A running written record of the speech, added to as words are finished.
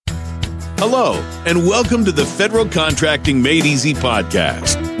Hello, and welcome to the Federal Contracting Made Easy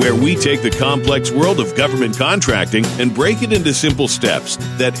podcast, where we take the complex world of government contracting and break it into simple steps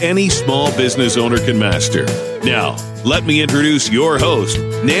that any small business owner can master. Now, let me introduce your host,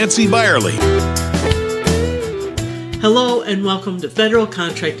 Nancy Byerly. Hello, and welcome to Federal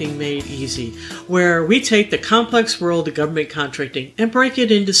Contracting Made Easy, where we take the complex world of government contracting and break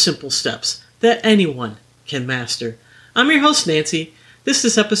it into simple steps that anyone can master. I'm your host, Nancy. This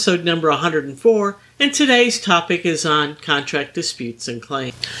is episode number 104, and today's topic is on contract disputes and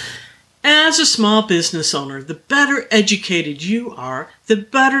claims. As a small business owner, the better educated you are, the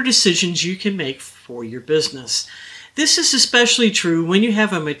better decisions you can make for your business. This is especially true when you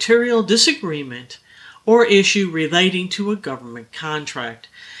have a material disagreement or issue relating to a government contract.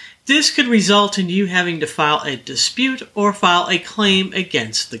 This could result in you having to file a dispute or file a claim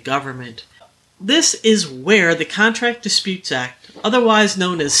against the government. This is where the Contract Disputes Act, otherwise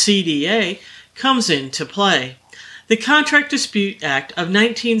known as CDA, comes into play. The Contract Dispute Act of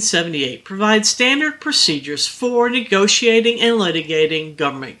 1978 provides standard procedures for negotiating and litigating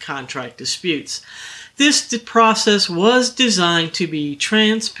government contract disputes. This process was designed to be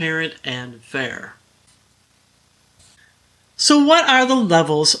transparent and fair. So what are the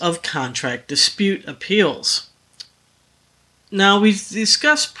levels of contract dispute appeals? Now, we've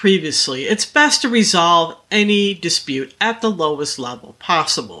discussed previously, it's best to resolve any dispute at the lowest level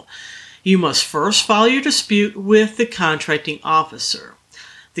possible. You must first file your dispute with the contracting officer.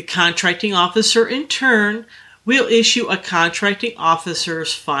 The contracting officer, in turn, will issue a contracting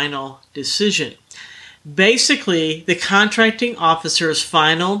officer's final decision. Basically, the contracting officer's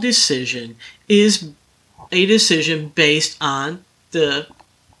final decision is a decision based on the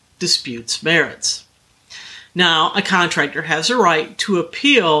dispute's merits. Now, a contractor has a right to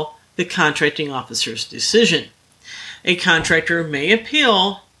appeal the contracting officer's decision. A contractor may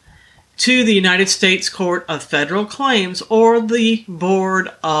appeal to the United States Court of Federal Claims or the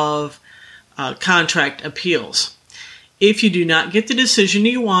Board of Contract Appeals. If you do not get the decision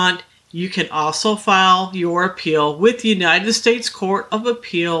you want, you can also file your appeal with the United States Court of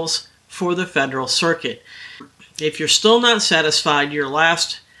Appeals for the Federal Circuit. If you're still not satisfied, your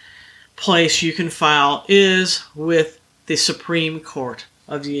last place you can file is with the Supreme Court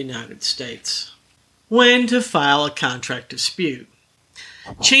of the United States. When to file a contract dispute.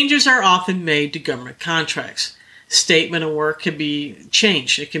 Changes are often made to government contracts. Statement of work can be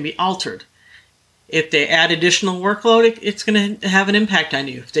changed. It can be altered. If they add additional workload, it's going to have an impact on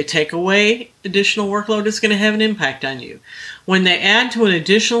you. If they take away additional workload, it's going to have an impact on you. When they add to an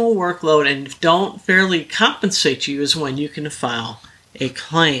additional workload and don't fairly compensate you is when you can file a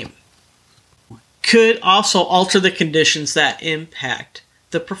claim. Could also alter the conditions that impact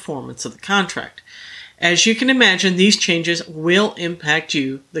the performance of the contract. As you can imagine, these changes will impact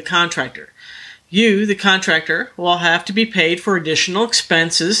you, the contractor. You, the contractor, will have to be paid for additional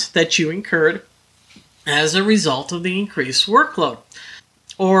expenses that you incurred as a result of the increased workload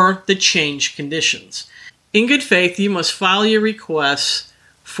or the changed conditions. In good faith, you must file your requests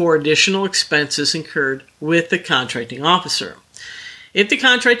for additional expenses incurred with the contracting officer. If the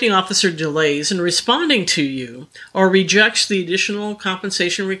contracting officer delays in responding to you or rejects the additional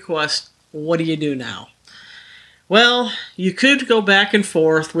compensation request, what do you do now? Well, you could go back and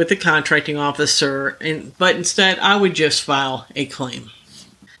forth with the contracting officer, but instead I would just file a claim.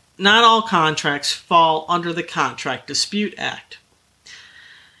 Not all contracts fall under the Contract Dispute Act.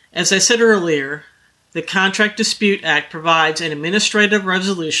 As I said earlier, the Contract Dispute Act provides an administrative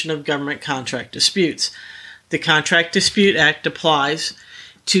resolution of government contract disputes. The Contract Dispute Act applies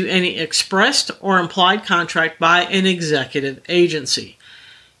to any expressed or implied contract by an executive agency.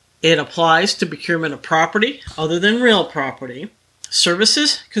 It applies to procurement of property other than real property,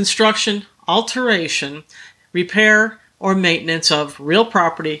 services, construction, alteration, repair, or maintenance of real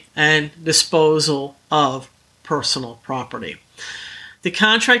property, and disposal of personal property. The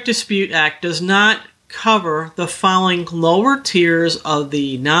Contract Dispute Act does not cover the following lower tiers of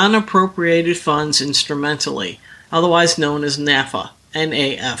the non-appropriated funds instrumentally, otherwise known as NAFI,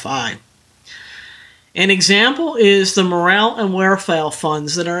 N-A-F-I. An example is the morale and welfare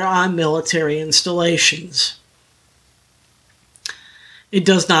funds that are on military installations. It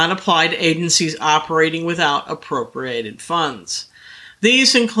does not apply to agencies operating without appropriated funds.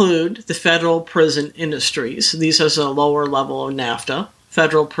 These include the federal prison industries. These are a lower level of NAFTA,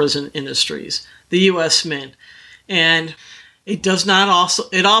 federal prison industries, the U.S. Mint, and it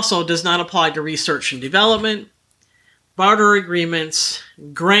also does not apply to research and development, barter agreements,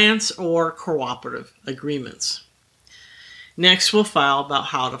 grants, or cooperative agreements. Next, we'll file about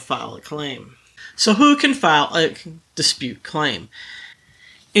how to file a claim. So who can file a dispute claim?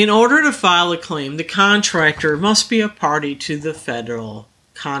 In order to file a claim, the contractor must be a party to the federal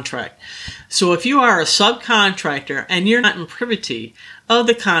contract. So if you are a subcontractor and you're not in privity of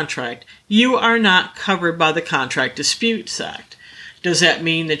the contract, you are not covered by the Contract Disputes Act. Does that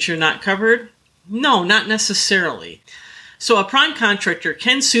mean that you're not covered? No, not necessarily. So a prime contractor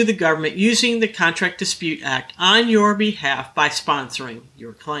can sue the government using the Contract Dispute Act on your behalf by sponsoring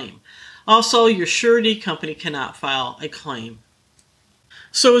your claim. Also, your surety company cannot file a claim.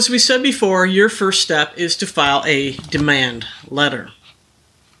 So as we said before, your first step is to file a demand letter.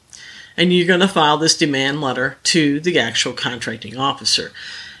 And you're going to file this demand letter to the actual contracting officer.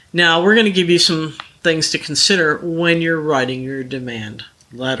 Now, we're going to give you some things to consider when you're writing your demand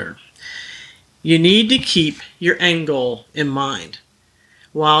letter. You need to keep your end goal in mind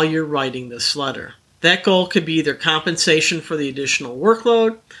while you're writing this letter. That goal could be either compensation for the additional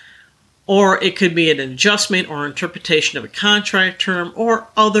workload, or it could be an adjustment or interpretation of a contract term, or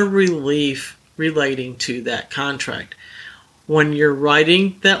other relief relating to that contract. When you're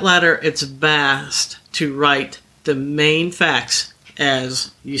writing that letter, it's best to write the main facts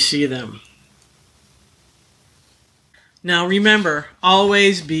as you see them. Now remember,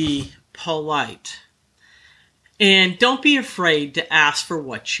 always be polite. And don't be afraid to ask for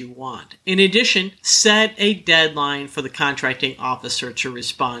what you want. In addition, set a deadline for the contracting officer to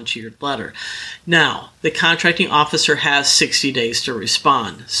respond to your letter. Now, the contracting officer has 60 days to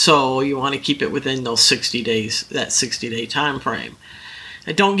respond, so you want to keep it within those 60 days, that 60-day time frame.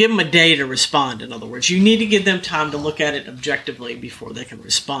 And don't give them a day to respond, in other words. You need to give them time to look at it objectively before they can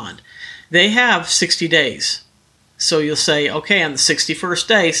respond. They have 60 days. So you'll say, okay, on the 61st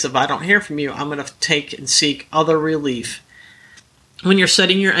day, so if I don't hear from you, I'm going to take and seek other relief. When you're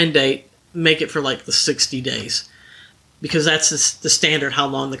setting your end date, make it for like the 60 days. Because that's the standard how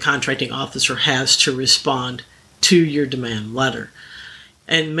long the contracting officer has to respond to your demand letter.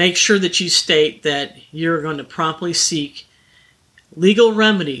 And make sure that you state that you're going to promptly seek legal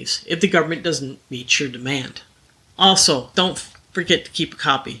remedies if the government doesn't meet your demand. Also, don't forget to keep a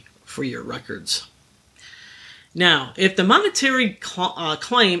copy for your records. Now, if the monetary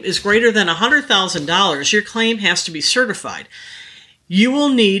claim is greater than $100,000, your claim has to be certified. You will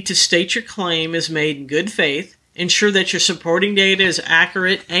need to state your claim is made in good faith, ensure that your supporting data is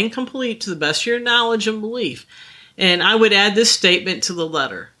accurate and complete to the best of your knowledge and belief. And I would add this statement to the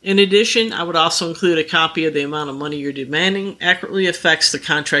letter. In addition, I would also include a copy of the amount of money you're demanding accurately affects the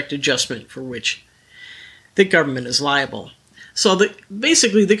contract adjustment for which the government is liable. So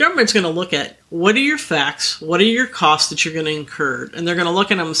basically, the government's going to look at what are your facts, what are your costs that you're going to incur, and they're going to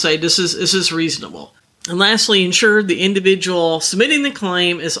look at them and say, this is reasonable. And lastly, ensure the individual submitting the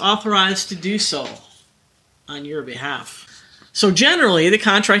claim is authorized to do so on your behalf. So generally, the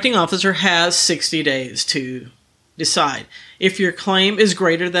contracting officer has 60 days to decide. If your claim is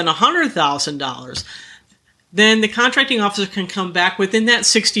greater than $100,000, then the contracting officer can come back within that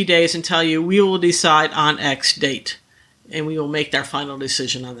 60 days and tell you, we will decide on X date. And we will make our final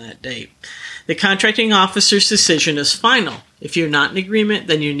decision on that date. The contracting officer's decision is final. If you're not in agreement,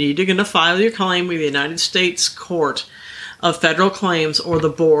 then you need to file your claim with the United States Court of Federal Claims or the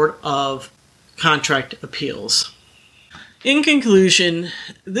Board of Contract Appeals. In conclusion,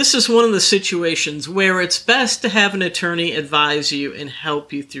 this is one of the situations where it's best to have an attorney advise you and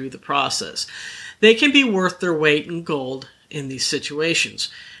help you through the process. They can be worth their weight in gold in these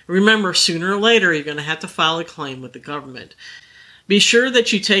situations. Remember, sooner or later, you're going to have to file a claim with the government. Be sure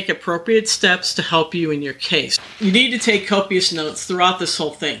that you take appropriate steps to help you in your case. You need to take copious notes throughout this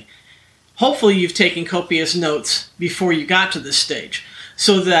whole thing. Hopefully, you've taken copious notes before you got to this stage,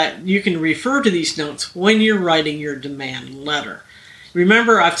 so that you can refer to these notes when you're writing your demand letter.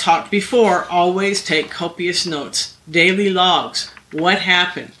 Remember, I've talked before, always take copious notes, daily logs, what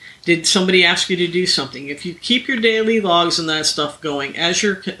happened. Did somebody ask you to do something? If you keep your daily logs and that stuff going as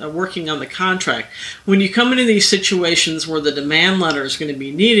you're working on the contract, when you come into these situations where the demand letter is going to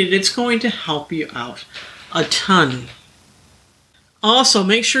be needed, it's going to help you out a ton. Also,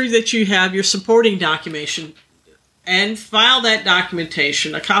 make sure that you have your supporting documentation and file that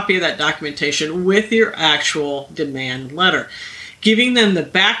documentation, a copy of that documentation with your actual demand letter, giving them the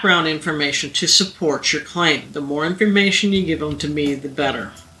background information to support your claim. The more information you give them to me, the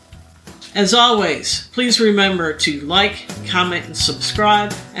better. As always, please remember to like, comment, and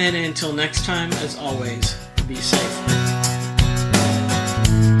subscribe. And until next time, as always, be safe.